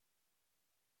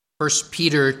First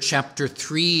Peter chapter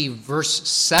 3, verse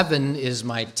 7 is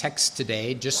my text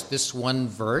today, just this one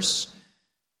verse.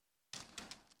 I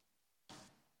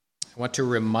want to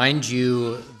remind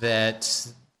you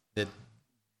that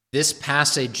this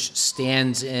passage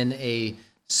stands in a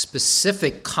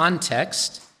specific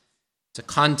context. It's a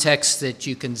context that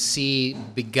you can see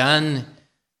begun,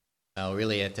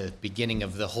 really at the beginning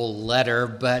of the whole letter,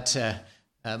 but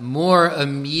more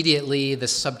immediately the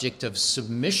subject of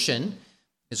submission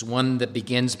is one that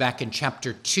begins back in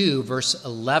chapter 2, verse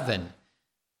 11.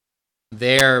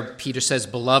 There, Peter says,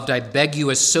 "Beloved, I beg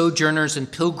you as sojourners and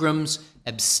pilgrims,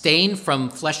 abstain from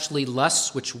fleshly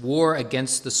lusts which war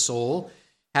against the soul,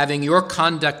 having your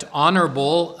conduct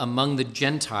honorable among the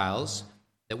Gentiles,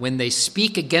 that when they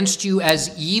speak against you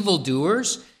as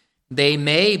evildoers, they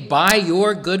may, by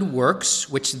your good works,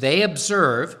 which they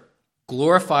observe,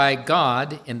 glorify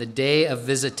God in the day of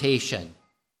visitation.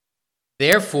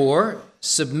 Therefore,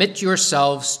 submit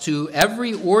yourselves to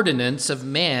every ordinance of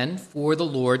man for the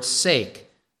Lord's sake,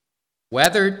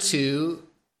 whether to ...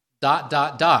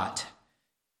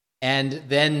 And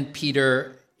then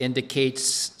Peter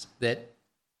indicates that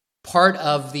part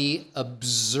of the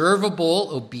observable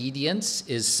obedience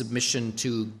is submission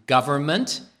to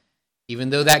government, even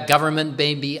though that government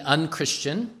may be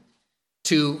unchristian,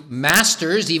 to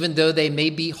masters, even though they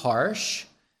may be harsh,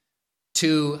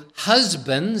 to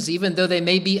husbands, even though they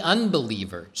may be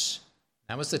unbelievers.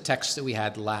 That was the text that we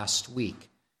had last week.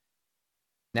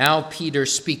 Now Peter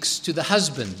speaks to the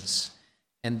husbands,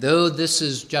 and though this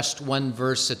is just one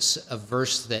verse, it's a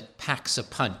verse that packs a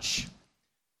punch.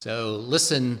 So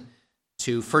listen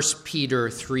to 1 Peter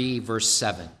 3, verse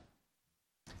 7.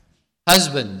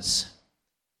 Husbands,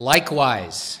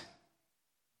 likewise,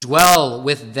 dwell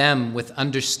with them with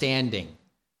understanding,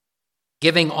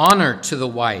 giving honor to the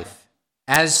wife,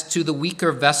 as to the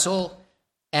weaker vessel,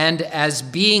 and as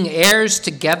being heirs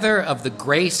together of the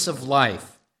grace of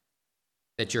life,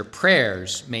 that your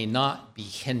prayers may not be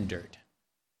hindered.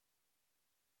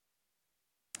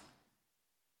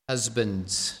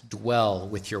 Husbands, dwell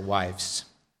with your wives.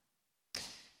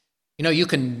 You know, you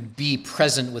can be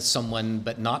present with someone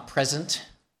but not present.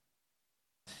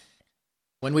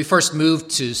 When we first moved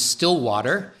to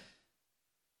Stillwater,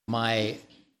 my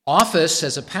office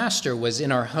as a pastor was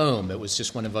in our home. It was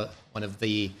just one of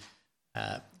the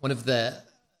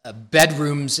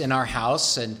bedrooms in our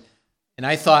house, and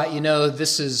I thought,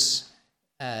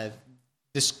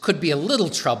 this could be a little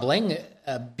troubling,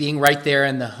 being right there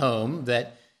in the home.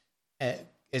 That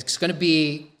it's going to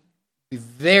be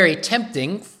very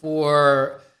tempting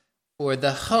for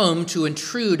the home to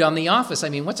intrude on the office. I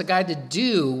mean, what's a guy to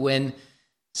do when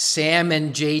Sam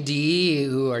and JD,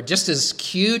 who are just as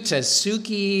cute as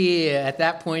Suki at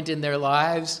that point in their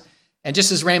lives, and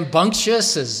just as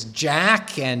rambunctious as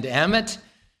Jack and Emmett,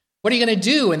 what are you going to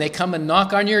do when they come and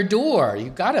knock on your door?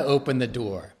 You've got to open the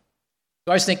door.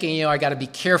 So I was thinking, I got to be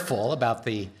careful about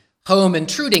the home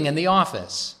intruding in the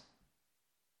office.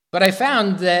 But I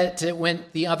found that it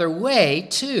went the other way,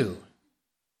 too.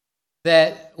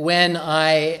 That when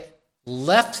I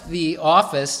left the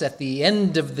office at the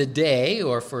end of the day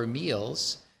or for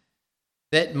meals,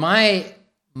 that my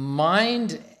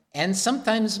mind and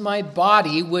sometimes my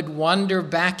body would wander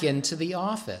back into the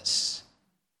office.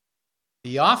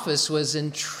 The office was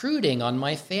intruding on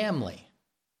my family.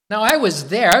 Now, I was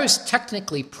there. I was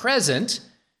technically present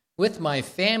with my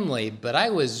family, but I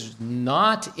was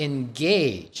not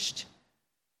engaged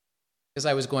because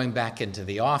I was going back into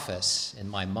the office in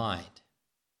my mind.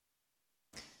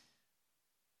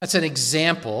 That's an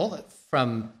example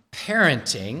from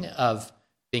parenting of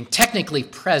being technically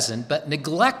present but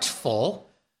neglectful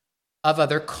of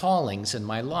other callings in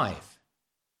my life.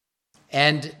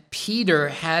 And Peter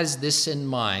has this in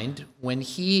mind when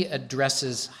he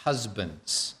addresses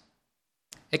husbands.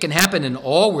 It can happen in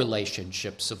all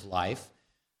relationships of life,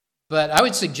 but I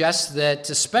would suggest that,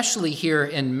 especially here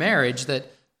in marriage,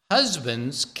 that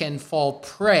husbands can fall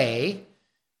prey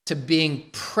to being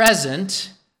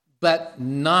present but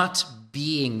not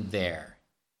being there,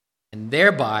 and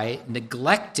thereby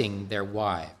neglecting their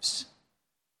wives.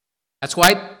 That's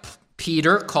why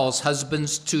Peter calls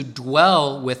husbands to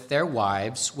dwell with their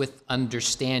wives with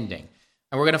understanding.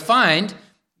 And we're going to find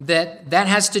that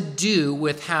has to do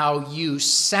with how you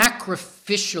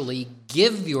sacrificially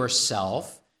give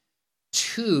yourself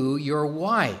to your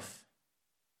wife.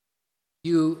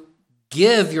 You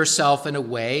give yourself in a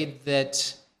way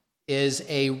that is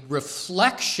a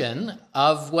reflection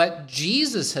of what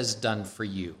Jesus has done for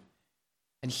you.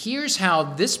 And here's how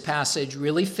this passage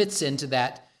really fits into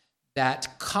that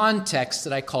context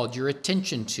that I called your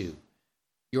attention to.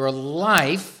 Your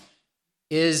life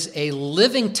is a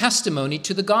living testimony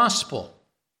to the gospel.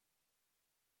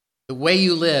 The way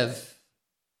you live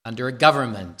under a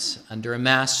government, under a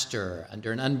master,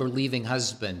 under an unbelieving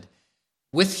husband,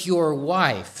 with your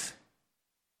wife,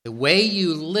 the way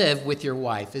you live with your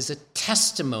wife is a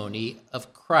testimony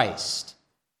of Christ.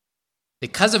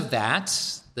 Because of that,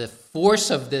 the force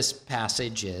of this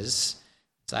passage is,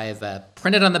 as I have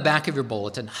printed on the back of your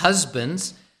bulletin,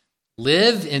 husbands,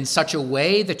 live in such a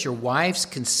way that your wives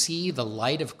can see the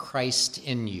light of Christ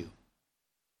in you.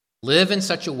 Live in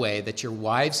such a way that your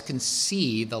wives can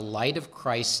see the light of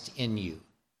Christ in you.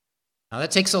 Now,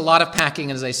 that takes a lot of packing,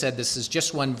 and as I said, this is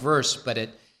just one verse, but it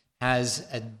has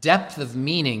a depth of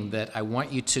meaning that I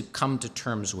want you to come to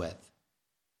terms with.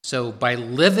 So, by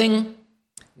living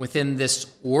within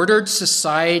this ordered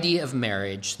society of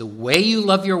marriage, the way you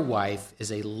love your wife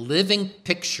is a living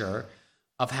picture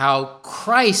of how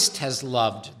Christ has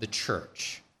loved the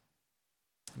church.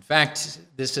 In fact,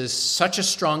 this is such a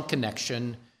strong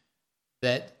connection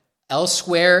that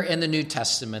elsewhere in the New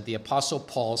Testament, the Apostle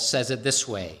Paul says it this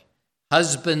way: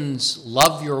 husbands,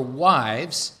 love your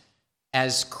wives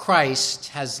as Christ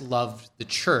has loved the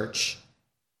church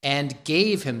and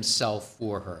gave himself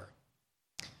for her.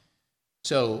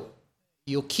 So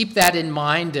you'll keep that in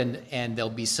mind, and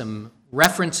there'll be some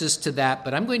references to that,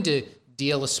 but I'm going to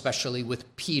deal especially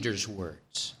with Peter's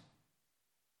words.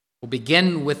 We'll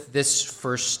begin with this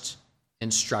first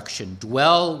instruction: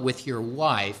 dwell with your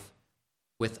wife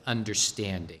with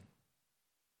understanding.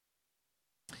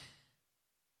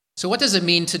 So what does it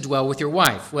mean to dwell with your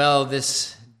wife? Well,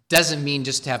 this doesn't mean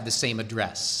just to have the same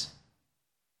address.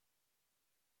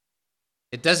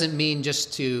 It doesn't mean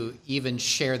just to even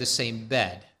share the same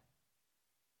bed.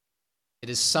 It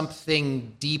is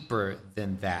something deeper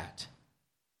than that.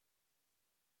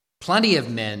 Plenty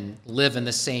of men live in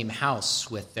the same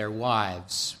house with their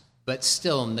wives, but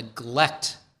still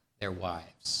neglect their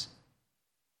wives.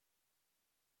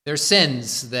 There are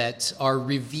sins that are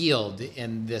revealed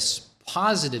in this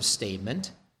positive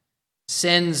statement: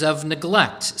 sins of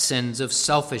neglect, sins of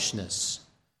selfishness.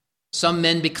 Some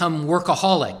men become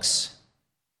workaholics.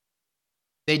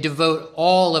 They devote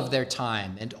all of their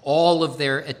time and all of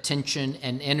their attention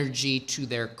and energy to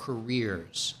their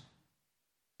careers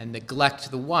and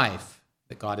neglect the wife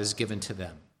that God has given to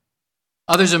them.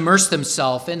 Others immerse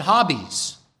themselves in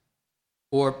hobbies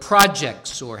or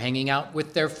projects or hanging out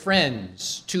with their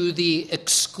friends to the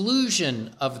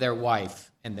exclusion of their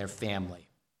wife and their family.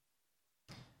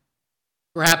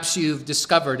 Perhaps you've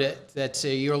discovered it, that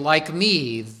you're like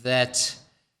me, that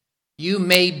you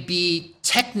may be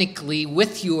technically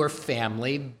with your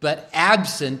family, but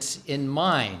absent in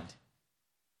mind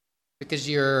because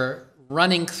you're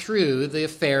running through the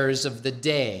affairs of the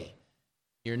day.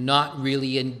 You're not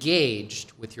really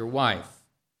engaged with your wife.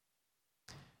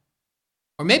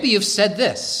 Or maybe you've said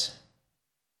this: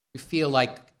 you feel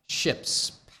like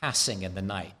ships passing in the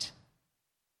night.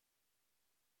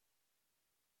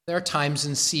 There are times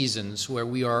and seasons where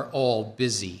we are all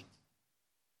busy.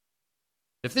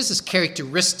 If this is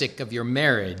characteristic of your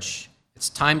marriage, it's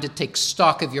time to take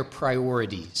stock of your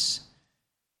priorities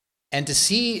and to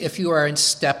see if you are in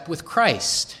step with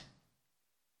Christ,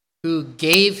 who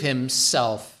gave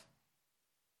himself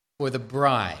for the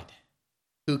bride,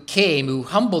 who came, who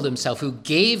humbled himself, who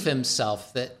gave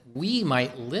himself that we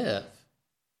might live.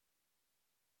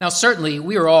 Now, certainly,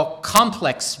 we are all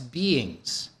complex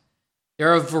beings.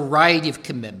 There are a variety of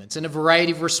commitments and a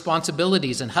variety of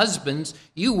responsibilities. And husbands,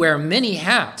 you wear many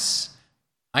hats.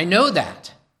 I know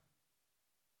that.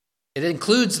 It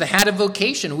includes the hat of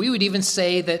vocation. We would even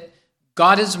say that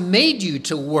God has made you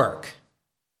to work.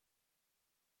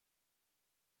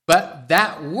 But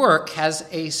that work has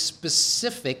a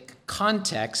specific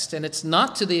context, and it's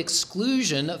not to the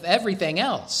exclusion of everything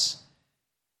else.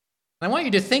 I want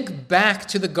you to think back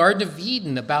to the Garden of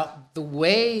Eden about the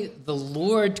way the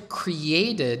Lord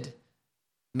created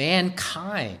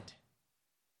mankind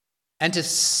and to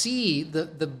see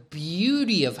the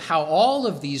beauty of how all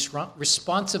of these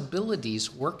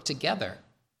responsibilities work together.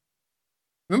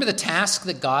 Remember the task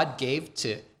that God gave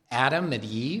to Adam and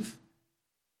Eve?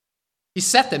 He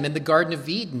set them in the Garden of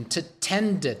Eden to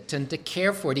tend it and to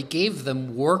care for it. He gave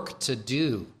them work to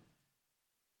do.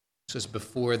 This was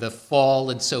before the fall,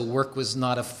 and so work was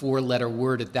not a four-letter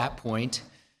word at that point.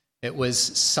 It was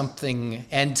something,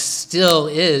 and still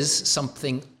is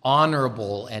something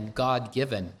honorable and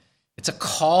God-given. It's a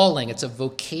calling, it's a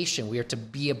vocation. We are to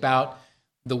be about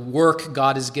the work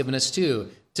God has given us to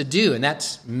do, and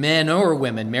that's men or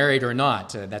women, married or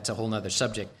not. That's a whole other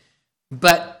subject.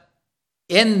 But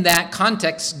in that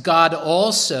context, God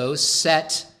also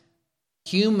set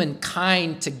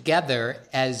humankind together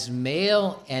as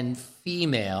male and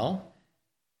female,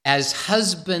 as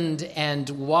husband and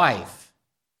wife.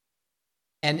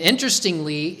 And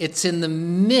interestingly, it's in the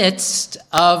midst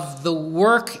of the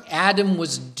work Adam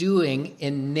was doing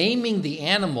in naming the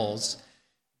animals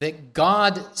that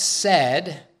God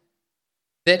said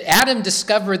that Adam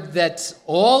discovered that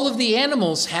all of the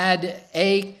animals had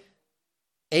a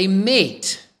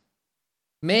mate,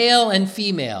 male and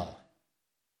female.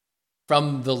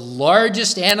 From the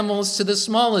largest animals to the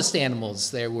smallest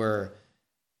animals, there were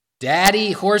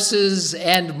daddy horses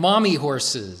and mommy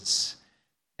horses,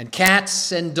 and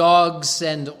cats and dogs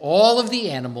and all of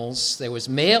the animals. There was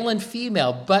male and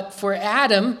female, but for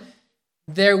Adam,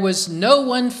 there was no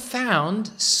one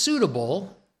found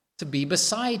suitable to be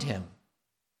beside him.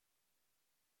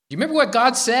 You remember what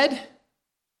God said?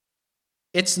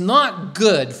 It's not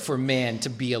good for man to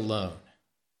be alone.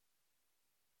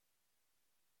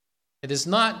 It is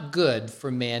not good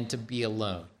for man to be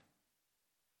alone.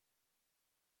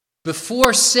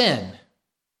 Before sin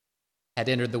had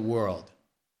entered the world,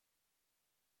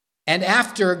 and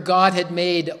after God had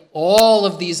made all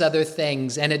of these other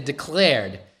things and had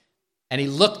declared, and he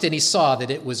looked and he saw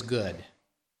that it was good.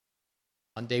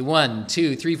 On day 1,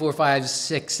 2, 3, 4, 5,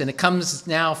 6, and it comes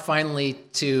now finally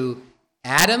to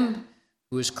Adam,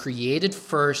 who was created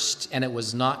first, and it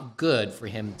was not good for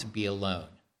him to be alone.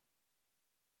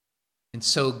 And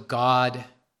so God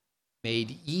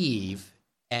made Eve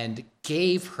and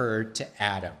gave her to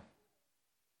Adam,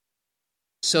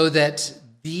 so that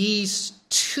these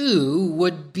two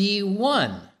would be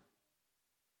one.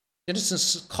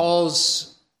 Genesis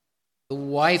calls the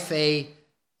wife a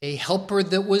helper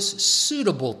that was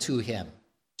suitable to him.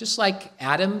 Just like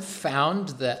Adam found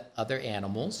the other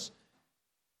animals,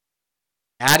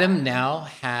 Adam now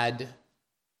had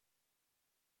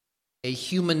a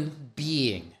human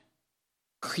being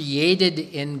created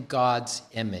in God's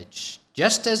image,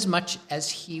 just as much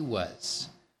as he was,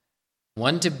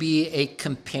 one to be a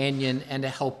companion and a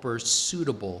helper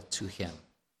suitable to him.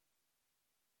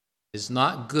 It is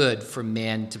not good for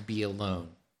man to be alone.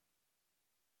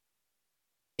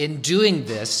 In doing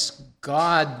this,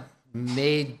 God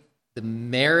made the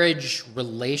marriage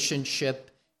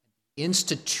relationship,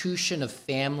 institution of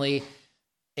family,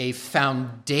 a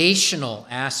foundational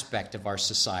aspect of our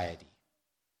society.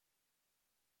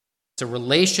 It's a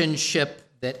relationship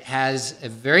that has a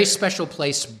very special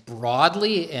place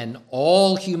broadly in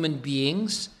all human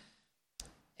beings.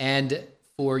 And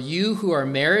for you who are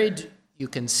married, you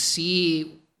can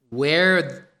see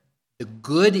where the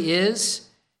good is,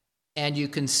 and you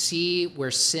can see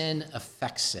where sin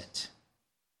affects it.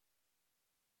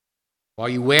 While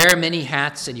you wear many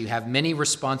hats and you have many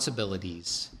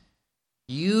responsibilities,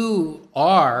 you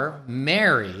are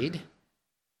married,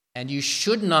 and you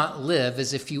should not live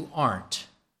as if you aren't.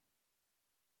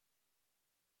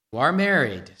 You are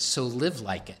married, so live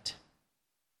like it.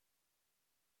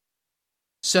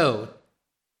 So,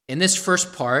 in this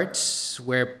first part,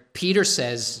 where Peter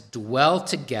says, dwell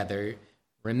together,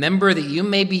 remember that you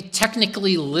may be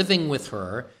technically living with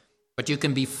her, but you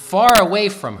can be far away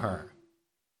from her.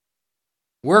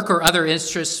 Work or other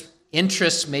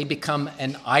interests may become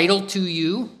an idol to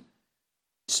you,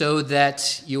 so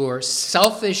that your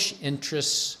selfish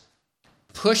interests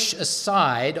push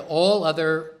aside all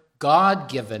other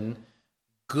God-given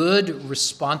good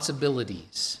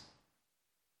responsibilities.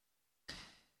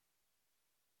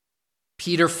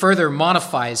 Peter further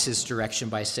modifies his direction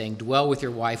by saying, dwell with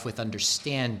your wife with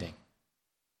understanding.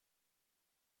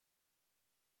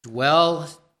 To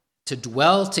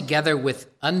dwell together with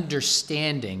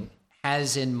understanding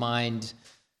has in mind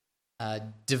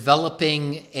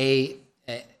developing a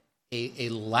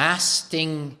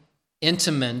lasting,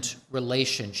 intimate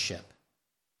relationship.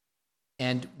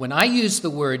 And when I use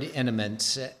the word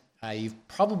intimate, you've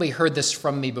probably heard this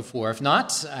from me before. If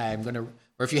not,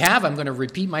 or if you have, I'm going to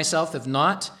repeat myself. If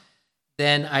not,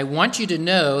 then I want you to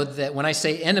know that when I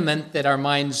say intimate, that our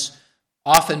minds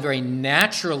often very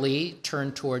naturally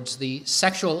turn towards the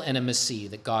sexual intimacy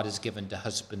that God has given to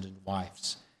husbands and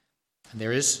wives. And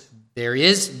there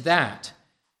is that.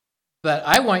 But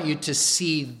I want you to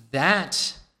see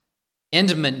that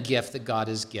intimate gift that God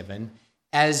has given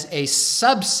as a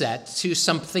subset to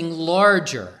something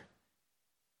larger.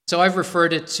 So I've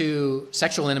referred it to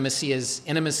sexual intimacy as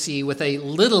intimacy with a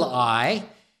little I,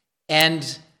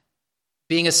 and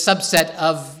being a subset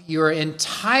of your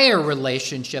entire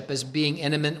relationship as being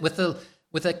intimate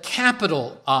with a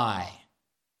capital I.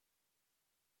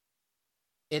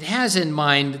 It has in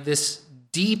mind this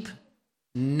deep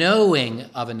knowing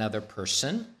of another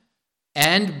person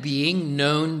and being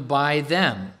known by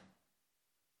them.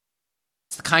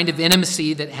 It's the kind of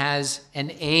intimacy that has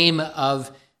an aim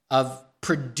of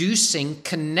producing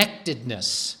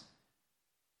connectedness,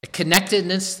 a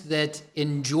connectedness that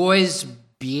enjoys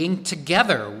being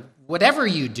together, whatever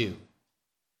you do. It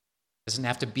doesn't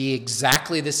have to be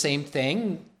exactly the same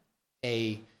thing.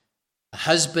 A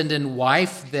husband and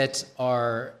wife that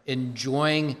are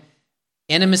enjoying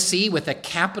intimacy with a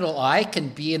capital I can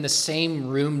be in the same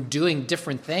room doing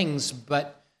different things,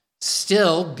 but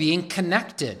still being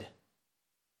connected.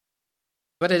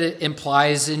 But it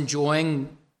implies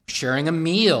enjoying sharing a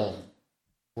meal,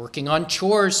 working on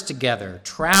chores together,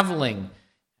 traveling,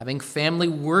 having family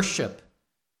worship.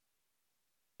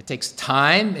 It takes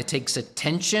time, it takes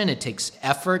attention, it takes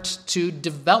effort to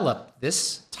develop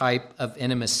this type of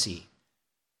intimacy.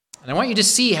 And I want you to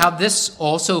see how this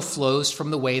also flows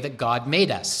from the way that God made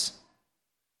us.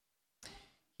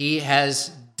 He has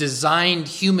designed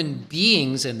human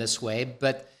beings in this way,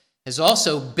 but has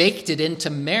also baked it into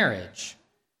marriage.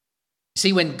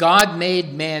 See, when God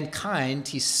made mankind,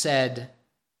 he said,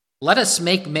 "Let us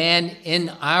make man in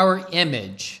our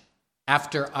image,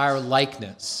 after our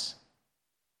likeness."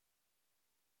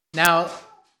 Now,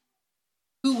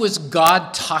 who was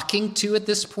God talking to at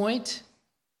this point?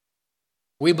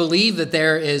 We believe that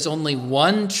there is only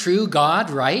one true God,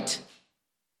 right?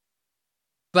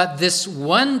 But this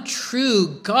one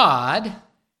true God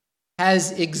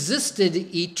has existed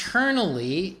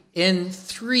eternally in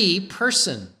three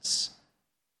persons.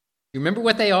 You remember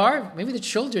what they are? Maybe the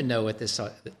children know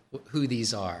who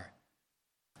these are.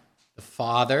 The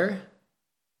Father,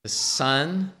 the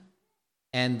Son,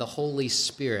 and the Holy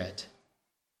Spirit.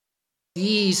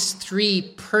 These three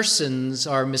persons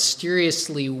are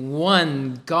mysteriously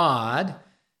one God,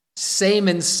 same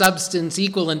in substance,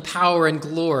 equal in power and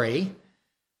glory.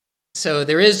 So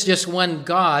there is just one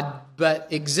God, but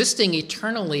existing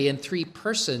eternally in three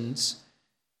persons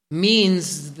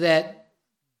means that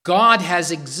God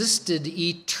has existed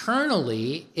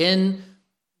eternally in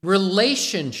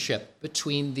relationship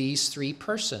between these three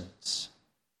persons.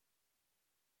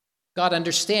 God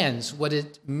understands what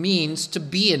it means to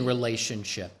be in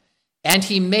relationship, and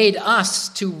he made us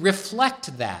to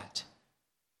reflect that.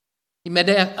 He made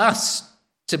us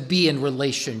to be in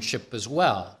relationship as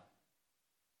well,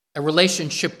 a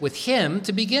relationship with him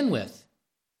to begin with.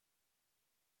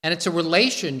 And it's a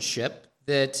relationship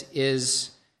that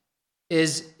is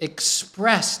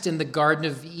expressed in the Garden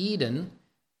of Eden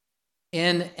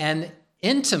in an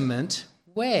intimate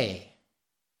way.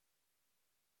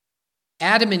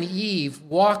 Adam and Eve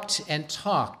walked and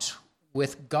talked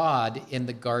with God in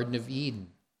the Garden of Eden.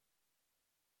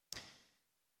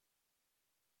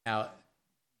 Now,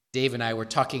 Dave and I were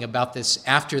talking about this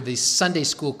after the Sunday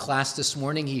school class this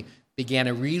morning. He began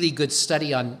a really good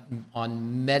study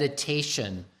on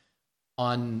meditation,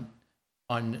 and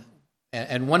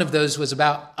one of those was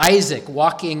about Isaac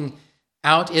walking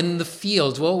out in the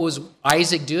fields. What was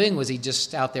Isaac doing? Was he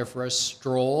just out there for a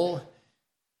stroll,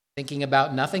 thinking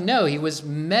about nothing? No, he was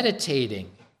meditating.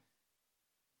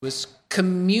 He was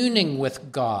communing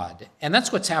with God. And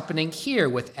that's what's happening here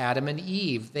with Adam and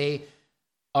Eve. They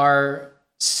are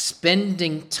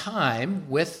spending time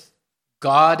with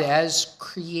God as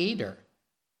creator.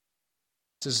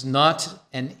 This is not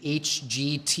an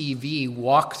HGTV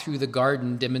walk through the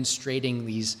garden demonstrating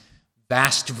these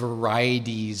vast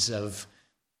varieties of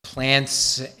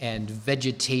plants and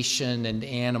vegetation and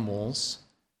animals.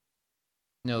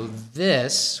 No,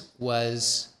 this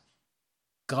was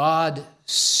God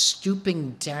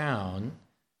stooping down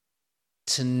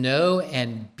to know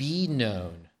and be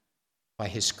known by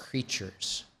his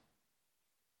creatures.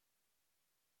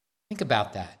 Think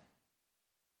about that.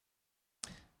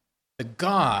 The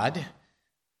God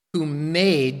who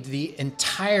made the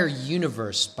entire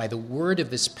universe by the word of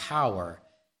his power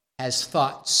has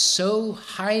thought so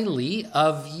highly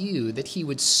of you that he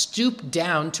would stoop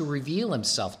down to reveal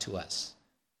himself to us,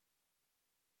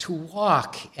 to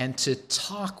walk and to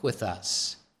talk with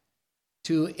us,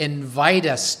 to invite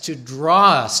us, to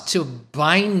draw us, to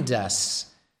bind us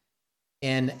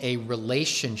in a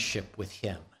relationship with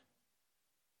him.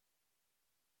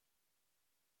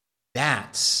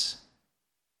 That's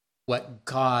what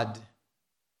God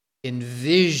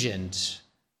envisioned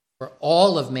for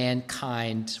all of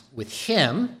mankind with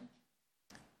him,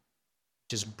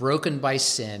 which is broken by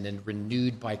sin and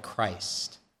renewed by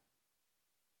Christ.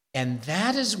 And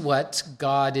that is what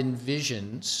God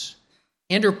envisions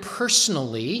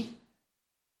interpersonally,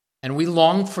 and we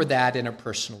long for that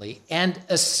interpersonally, and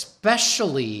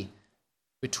especially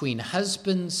between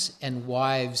husbands and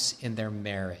wives in their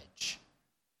marriage.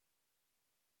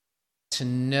 To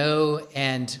know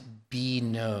and be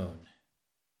known.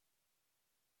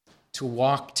 to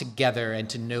walk together and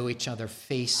to know each other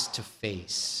face to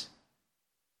face.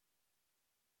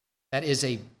 That is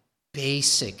a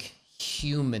basic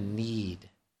human need.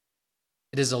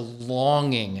 It is a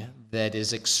longing that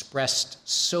is expressed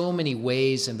so many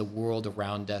ways in the world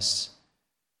around us.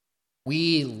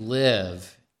 We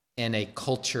live in a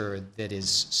culture that is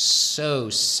so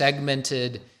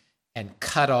segmented and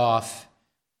cut off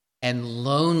and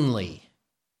lonely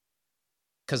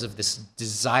because of this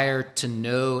desire to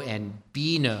know and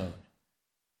be known,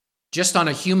 just on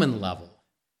a human level.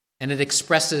 And it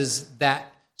expresses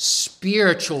that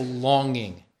spiritual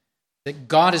longing that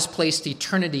God has placed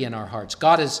eternity in our hearts.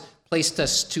 God has placed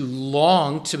us to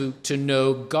long to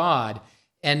know God.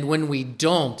 And when we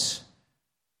don't,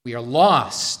 we are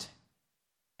lost.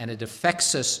 And it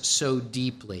affects us so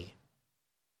deeply.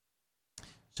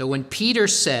 So when Peter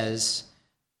says,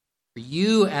 for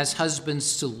you as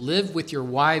husbands to live with your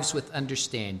wives with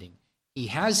understanding, he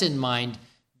has in mind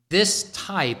this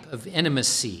type of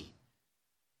intimacy,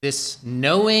 this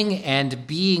knowing and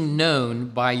being known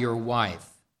by your wife.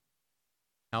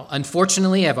 Now,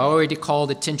 unfortunately, I've already called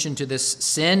attention to this.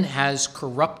 Sin has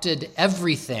corrupted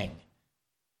everything,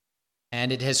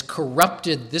 and it has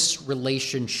corrupted this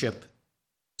relationship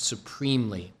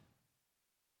supremely.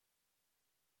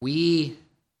 We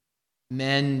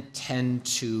men tend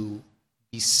to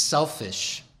be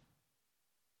selfish.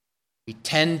 We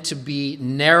tend to be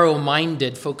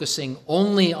narrow-minded, focusing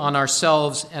only on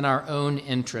ourselves and our own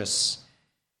interests,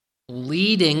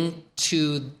 leading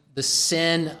to the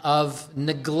sin of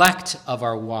neglect of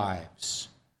our wives,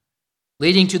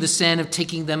 leading to the sin of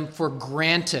taking them for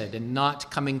granted and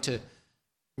not coming to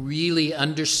really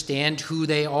understand who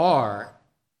they are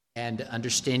and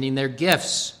understanding their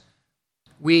gifts.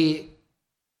 We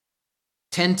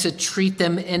tend to treat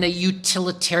them in a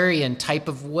utilitarian type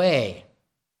of way,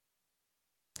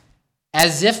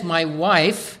 as if my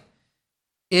wife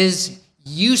is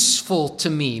useful to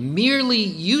me, merely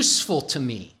useful to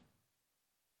me.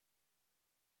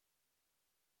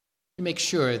 To make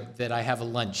sure that I have a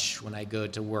lunch when I go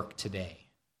to work today.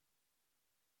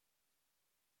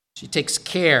 She takes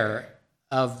care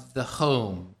of the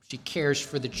home. She cares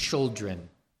for the children.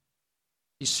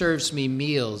 She serves me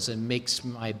meals and makes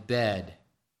my bed.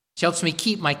 She helps me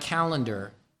keep my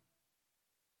calendar.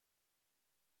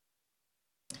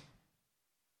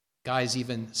 Guys,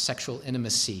 even sexual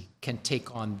intimacy can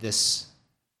take on this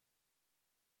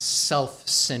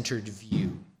self-centered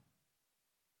view.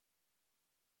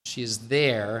 She is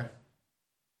there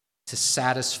to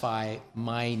satisfy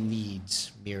my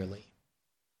needs merely.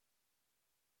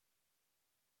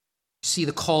 See,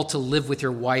 the call to live with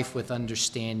your wife with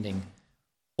understanding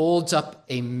holds up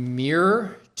a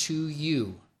mirror to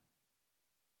you,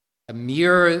 a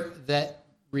mirror that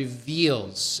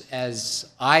reveals, as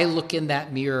I look in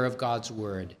that mirror of God's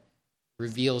word,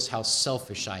 reveals how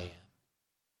selfish I am.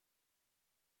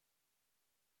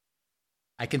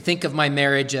 I can think of my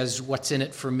marriage as what's in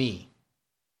it for me.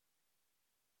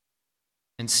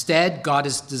 Instead, God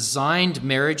has designed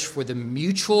marriage for the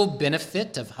mutual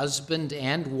benefit of husband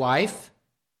and wife.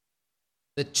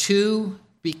 The two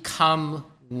become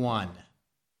one.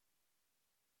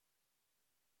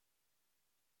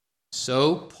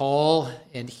 So Paul,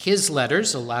 in his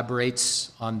letters,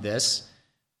 elaborates on this.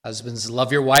 Husbands,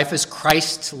 love your wife as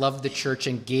Christ loved the church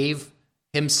and gave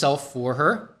himself for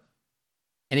her.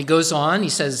 And he goes on, he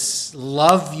says,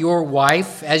 love your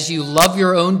wife as you love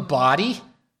your own body.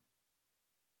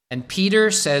 And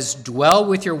Peter says, dwell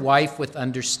with your wife with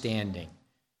understanding.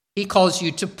 He calls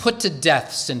you to put to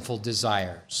death sinful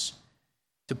desires,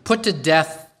 to put to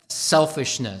death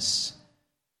selfishness,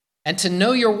 and to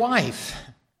know your wife.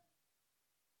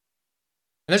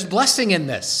 And there's blessing in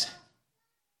this.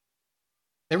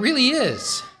 There really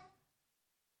is.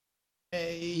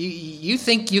 You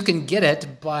think you can get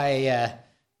it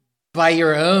by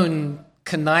your own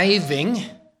conniving,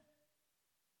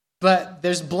 but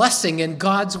there's blessing in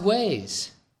God's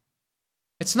ways.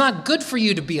 It's not good for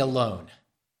you to be alone.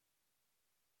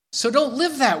 So don't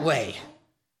live that way.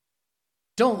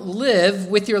 Don't live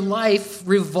with your life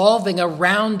revolving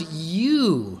around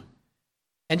you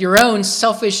and your own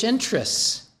selfish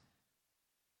interests,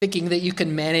 thinking that you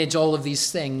can manage all of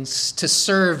these things to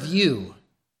serve you.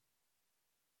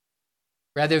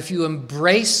 Rather, if you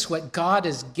embrace what God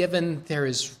has given, there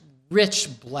is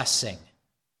rich blessing.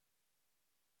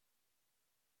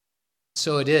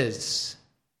 So it is.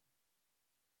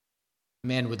 A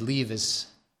man would leave his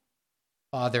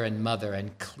father and mother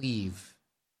and cleave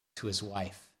to his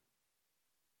wife.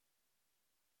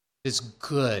 It is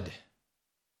good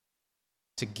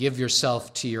to give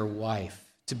yourself to your wife,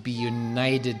 to be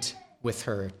united with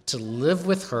her, to live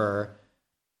with her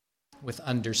with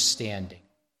understanding.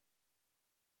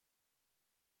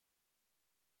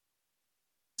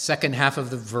 Second half of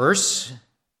the verse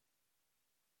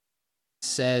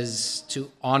says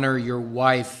to honor your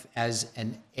wife as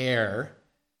an heir,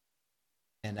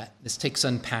 and this takes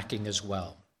unpacking as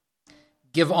well.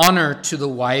 Give honor to the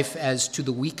wife as to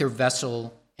the weaker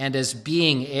vessel, and as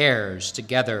being heirs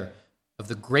together of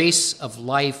the grace of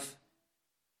life,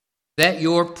 that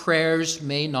your prayers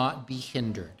may not be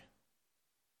hindered.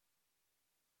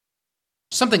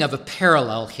 Something of a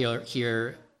parallel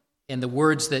here in the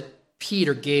words that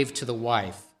Peter gave to the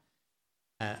wife.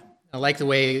 I like the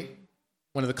way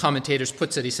one of the commentators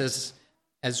puts it. He says,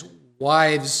 as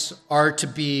wives are to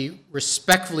be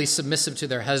respectfully submissive to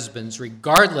their husbands,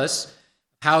 regardless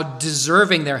how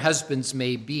deserving their husbands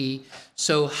may be,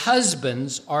 so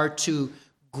husbands are to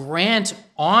grant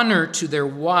honor to their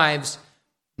wives,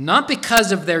 not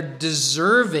because of their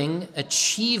deserving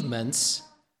achievements,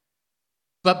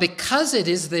 but because it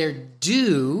is their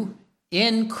due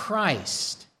in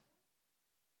Christ.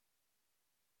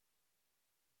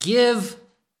 Give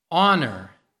honor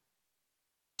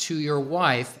to your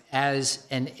wife as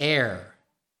an heir.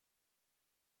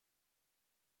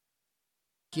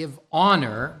 Give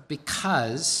honor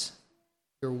because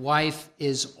your wife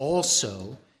is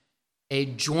also a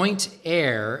joint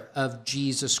heir of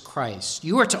Jesus Christ.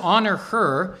 You are to honor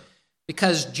her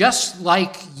because just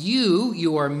like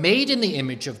you are made in the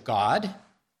image of God.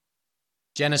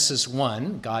 Genesis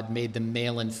 1, God made them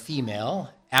male and female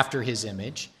after his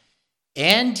image.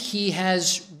 And he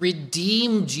has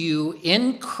redeemed you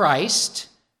in Christ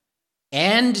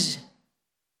and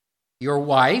your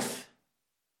wife.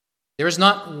 There is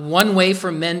not one way for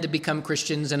men to become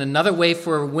Christians and another way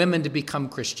for women to become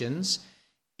Christians.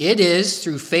 It is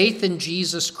through faith in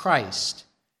Jesus Christ.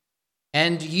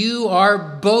 And you are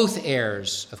both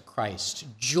heirs of Christ,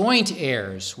 joint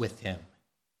heirs with him.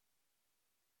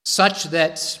 Such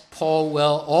that Paul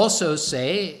will also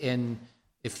say in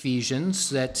Ephesians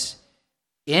that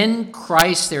in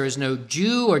Christ there is no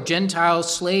Jew or Gentile,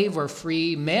 slave or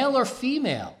free, male or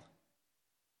female.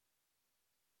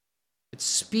 It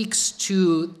speaks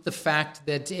to the fact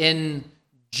that in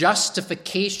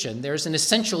justification there's an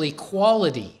essential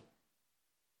equality.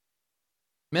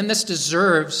 Men, this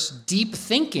deserves deep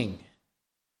thinking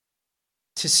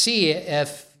to see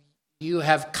if you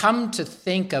have come to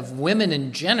think of women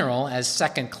in general as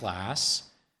second class,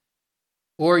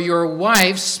 or your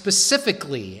wife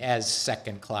specifically as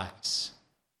second class,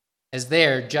 as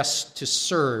there just to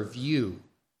serve you.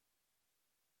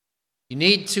 You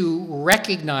need to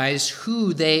recognize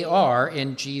who they are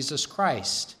in Jesus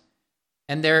Christ,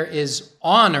 and there is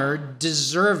honor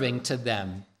deserving to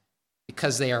them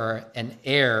because they are an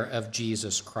heir of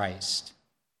Jesus Christ.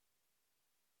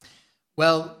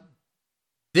 Well,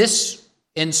 this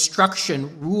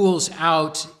instruction rules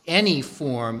out any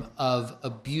form of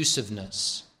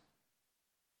abusiveness.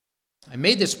 I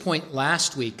made this point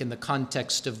last week in the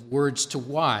context of words to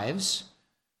wives,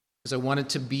 because I wanted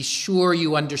to be sure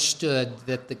you understood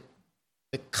that the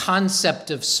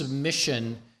concept of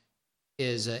submission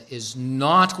is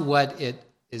not what it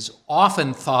is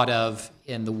often thought of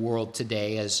in the world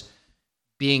today as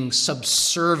being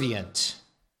subservient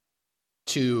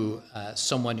to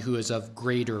someone who is of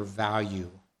greater value.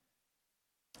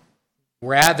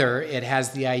 Rather, it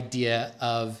has the idea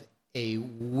of a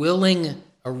willing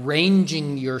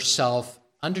arranging yourself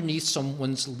underneath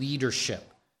someone's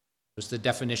leadership, was the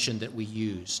definition that we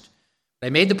used. I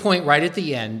made the point right at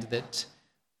the end that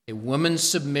a woman's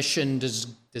submission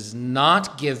does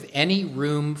not give any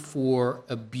room for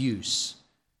abuse.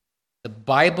 The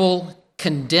Bible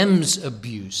condemns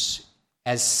abuse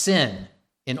as sin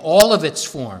in all of its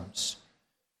forms,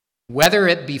 whether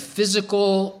it be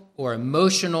physical or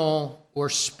emotional or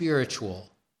spiritual.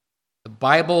 The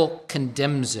Bible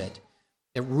condemns it.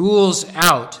 It rules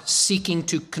out seeking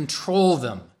to control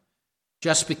them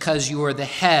just because you are the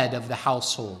head of the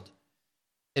household.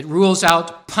 It rules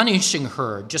out punishing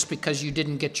her just because you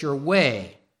didn't get your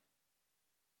way.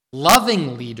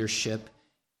 Loving leadership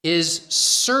is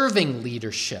serving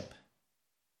leadership,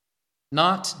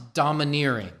 not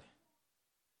domineering.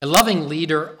 A loving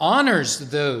leader honors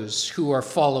those who are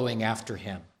following after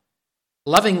him.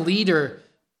 A loving leader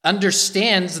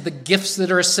understands the gifts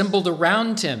that are assembled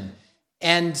around him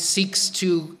and seeks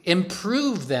to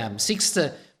improve them, seeks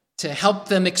to help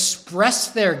them express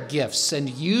their gifts and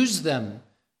use them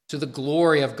to the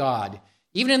glory of God.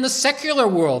 Even in the secular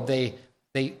world, they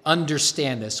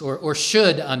understand this or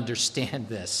should understand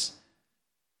this.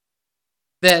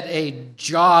 that a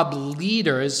job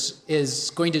leader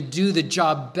is going to do the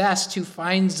job best who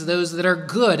finds those that are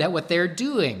good at what they're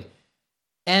doing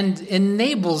and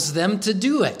enables them to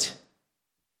do it.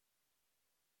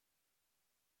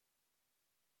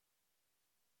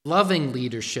 Loving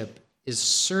leadership is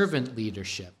servant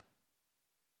leadership.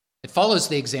 It follows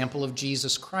the example of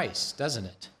Jesus Christ, doesn't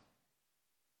it?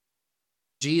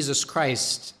 Jesus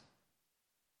Christ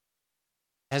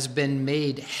has been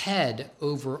made head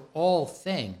over all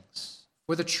things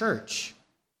for the church.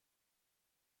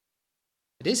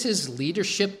 But is his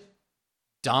leadership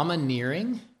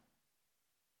domineering?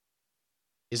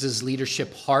 Is his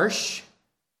leadership harsh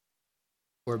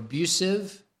or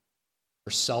abusive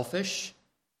or selfish?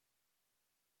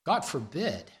 God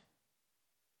forbid.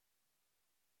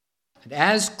 And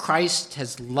as Christ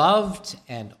has loved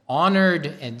and honored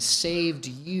and saved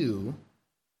you,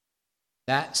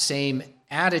 that same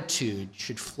attitude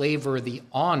should flavor the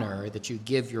honor that you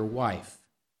give your wife.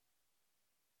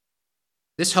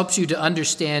 This helps you to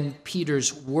understand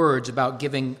Peter's words about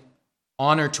giving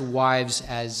honor to wives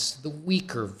as the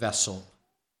weaker vessel.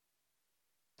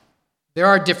 There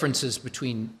are differences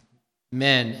between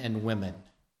men and women.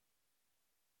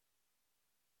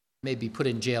 May be put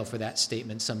in jail for that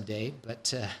statement someday,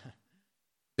 but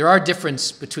there are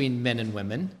differences between men and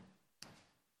women.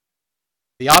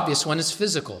 The obvious one is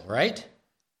physical, right?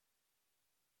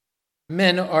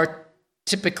 Men are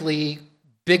typically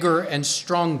bigger and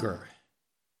stronger,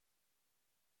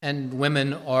 and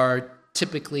women are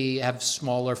typically have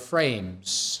smaller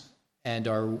frames and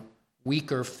are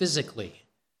weaker physically.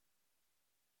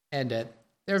 And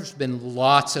there's been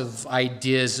lots of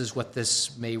ideas as what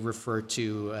this may refer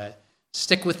to.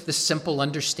 Stick with the simple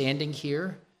understanding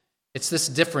here. It's this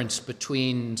difference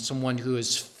between someone who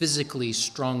is physically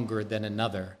stronger than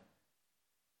another,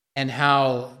 and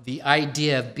how the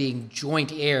idea of being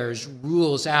joint heirs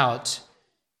rules out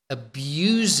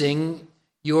abusing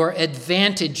your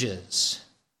advantages.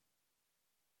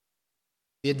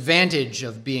 The advantage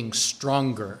of being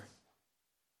stronger.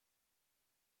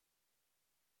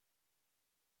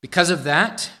 Because of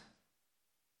that,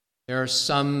 there are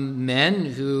some men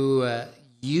who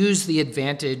use the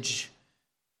advantage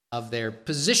of their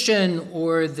position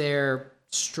or their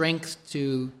strength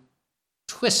to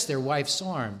twist their wife's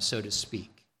arm, so to speak.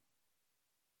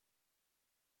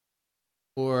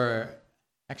 Or,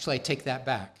 actually, I take that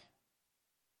back.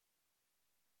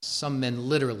 Some men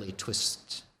literally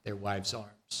twist their wives'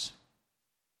 arms,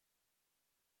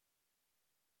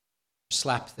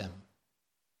 slap them,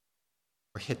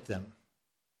 or hit them,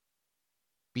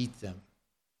 beat them.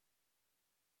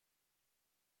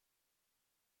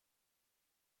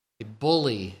 They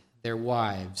bully their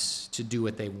wives to do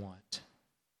what they want.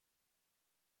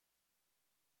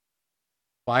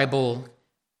 The Bible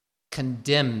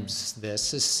condemns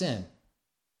this as sin.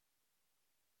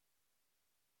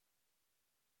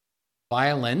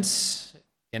 Violence,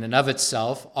 in and of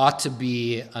itself, ought to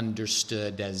be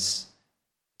understood as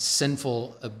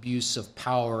sinful abuse of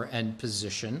power and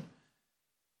position.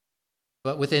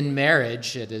 But within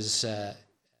marriage,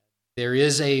 there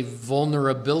is a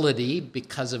vulnerability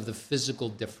because of the physical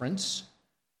difference.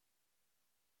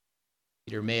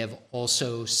 Peter may have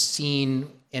also seen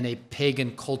in a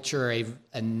pagan culture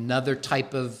another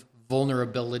type of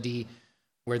vulnerability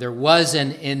where there was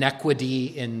an inequity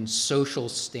in social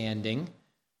standing.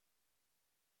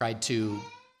 Tried to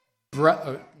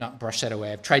not brush that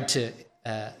away. I've tried to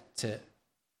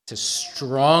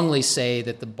strongly say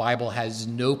that the Bible has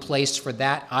no place for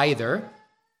that either.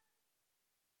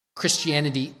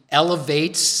 Christianity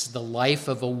elevates the life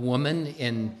of a woman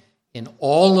in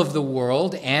all of the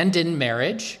world and in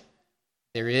marriage.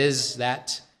 There is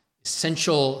that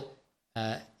essential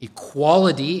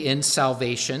equality in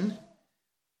salvation.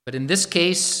 But in this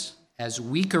case, as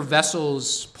weaker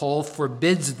vessels, Paul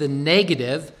forbids the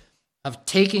negative of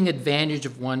taking advantage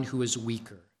of one who is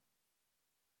weaker.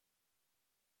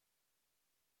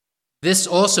 This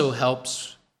also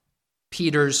helps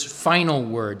Peter's final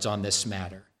words on this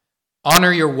matter.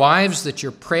 Honor your wives that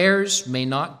your prayers may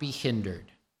not be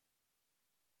hindered.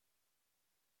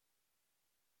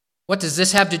 What does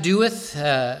this have to do with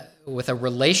a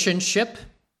relationship?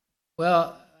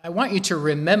 Well, I want you to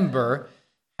remember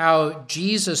how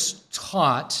Jesus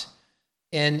taught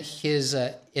in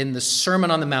the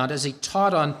Sermon on the Mount, as he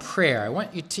taught on prayer. I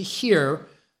want you to hear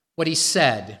what he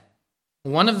said.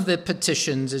 One of the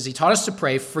petitions is he taught us to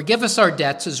pray, forgive us our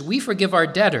debts as we forgive our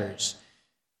debtors.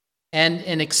 And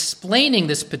in explaining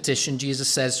this petition, Jesus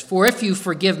says, for if you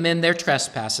forgive men their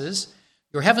trespasses,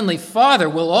 your heavenly Father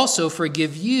will also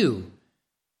forgive you.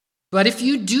 But if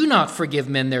you do not forgive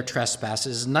men their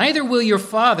trespasses, neither will your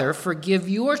Father forgive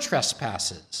your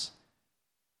trespasses.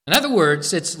 In other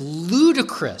words, it's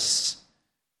ludicrous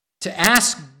to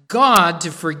ask God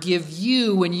to forgive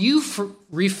you when you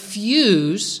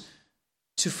refuse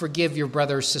to forgive your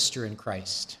brother or sister in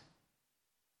Christ.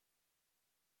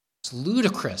 It's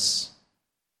ludicrous.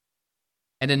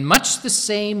 And in much the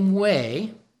same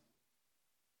way,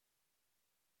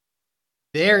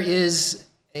 there is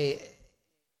a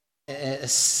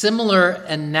similar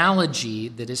analogy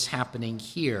that is happening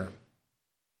here.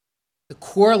 The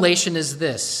correlation is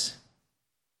this: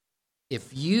 if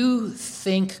you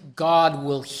think God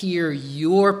will hear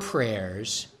your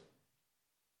prayers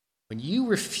when you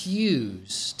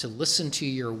refuse to listen to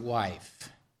your wife,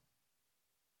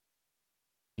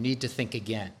 you need to think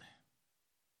again.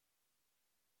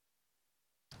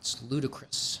 It's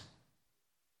ludicrous.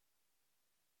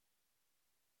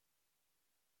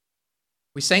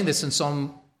 We sang this in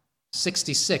Psalm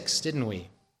 66, didn't we?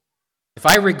 If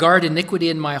I regard iniquity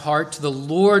in my heart, the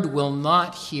Lord will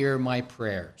not hear my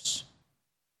prayers.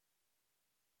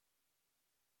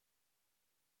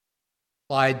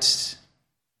 Applied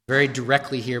very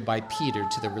directly here by Peter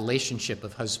to the relationship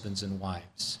of husbands and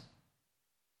wives.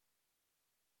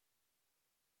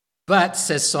 But,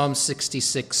 says Psalm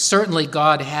 66, certainly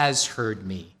God has heard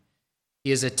me. He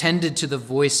has attended to the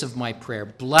voice of my prayer.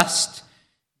 Blessed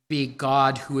be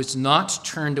God who has not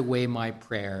turned away my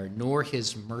prayer, nor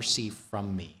his mercy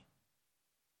from me.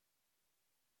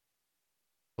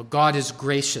 Well, God is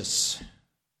gracious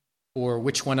for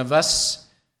which one of us,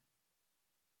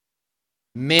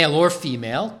 male or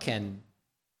female, can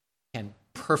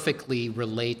perfectly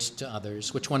relate to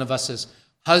others. Which one of us as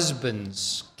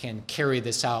husbands can carry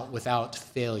this out without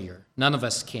failure? None of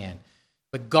us can.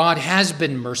 But God has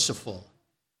been merciful.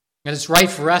 And it's right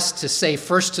for us to say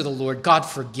first to the Lord, God,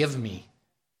 forgive me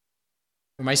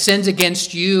for my sins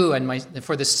against you and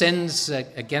for the sins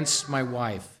against my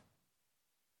wife.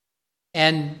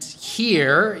 And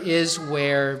here is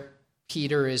where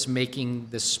Peter is making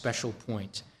this special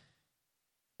point.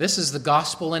 This is the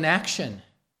gospel in action.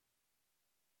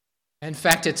 In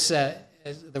fact, it's the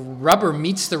rubber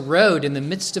meets the road in the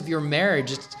midst of your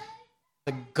marriage.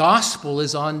 The gospel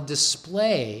is on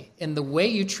display in the way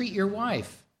you treat your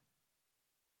wife,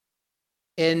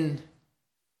 in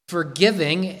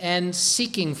forgiving and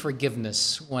seeking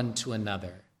forgiveness one to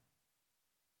another,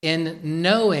 in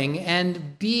knowing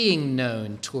and being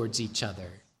known towards each other,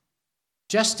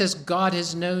 just as God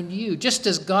has known you, just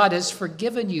as God has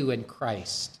forgiven you in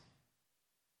Christ.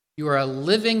 You are a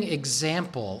living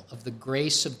example of the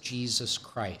grace of Jesus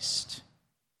Christ.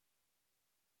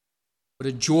 What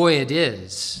a joy it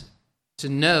is to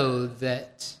know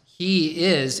that he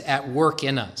is at work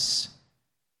in us.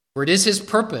 For it is his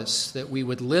purpose that we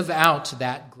would live out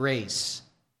that grace,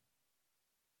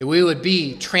 that we would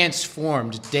be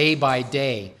transformed day by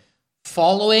day,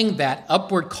 following that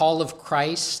upward call of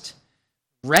Christ,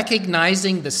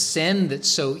 recognizing the sin that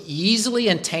so easily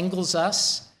entangles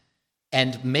us,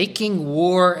 and making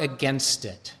war against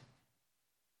it,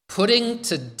 putting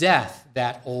to death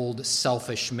that old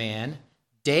selfish man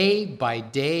day by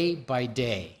day by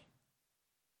day,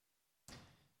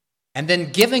 and then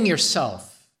giving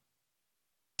yourself,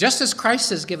 just as Christ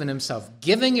has given himself,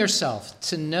 giving yourself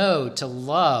to know, to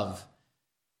love,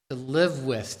 to live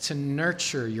with, to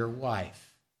nurture your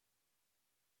wife.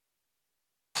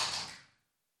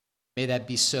 May that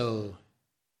be so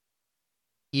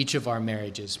each of our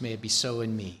marriages. May it be so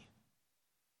in me.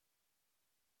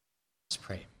 Let's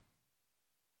pray.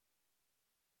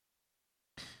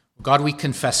 God, we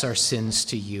confess our sins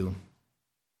to you.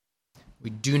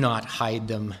 We do not hide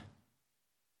them.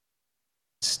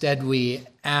 Instead, we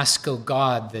ask, O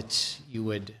God, that you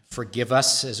would forgive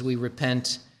us as we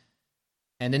repent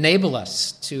and enable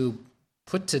us to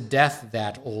put to death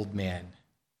that old man.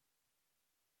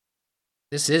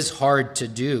 This is hard to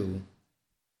do.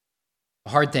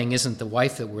 The hard thing isn't the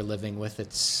wife that we're living with,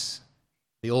 it's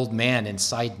the old man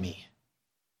inside me.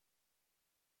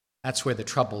 That's where the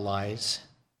trouble lies.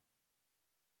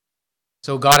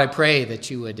 So, God, I pray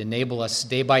that you would enable us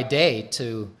day by day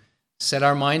to set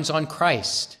our minds on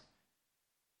Christ,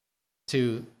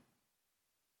 to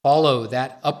follow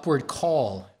that upward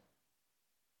call.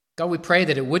 God, we pray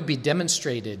that it would be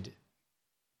demonstrated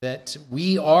that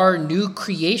we are new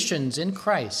creations in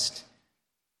Christ.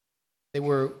 They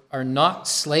are not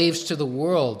slaves to the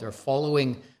world or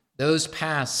following those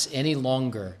paths any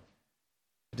longer.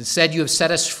 But instead, you have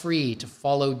set us free to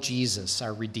follow Jesus,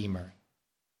 our Redeemer.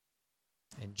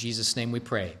 In Jesus' name we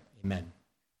pray. Amen.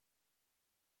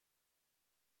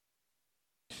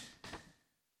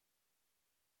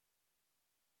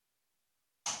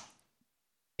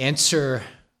 Answer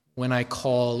when I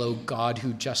call, O God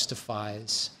who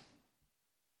justifies.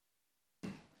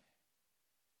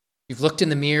 You've looked in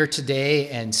the mirror today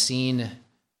and seen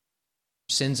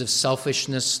sins of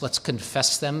selfishness. Let's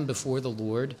confess them before the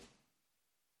Lord.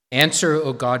 Answer,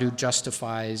 O God who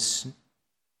justifies.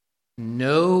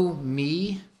 Know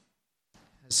me,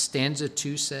 as stanza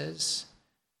 2 says.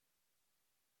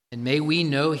 And may we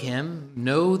know him,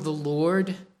 know the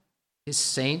Lord, his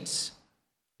saints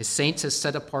as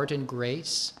set apart in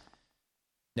grace.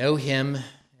 Know him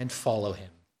and follow him.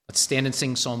 Let's stand and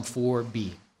sing Psalm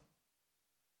 4b.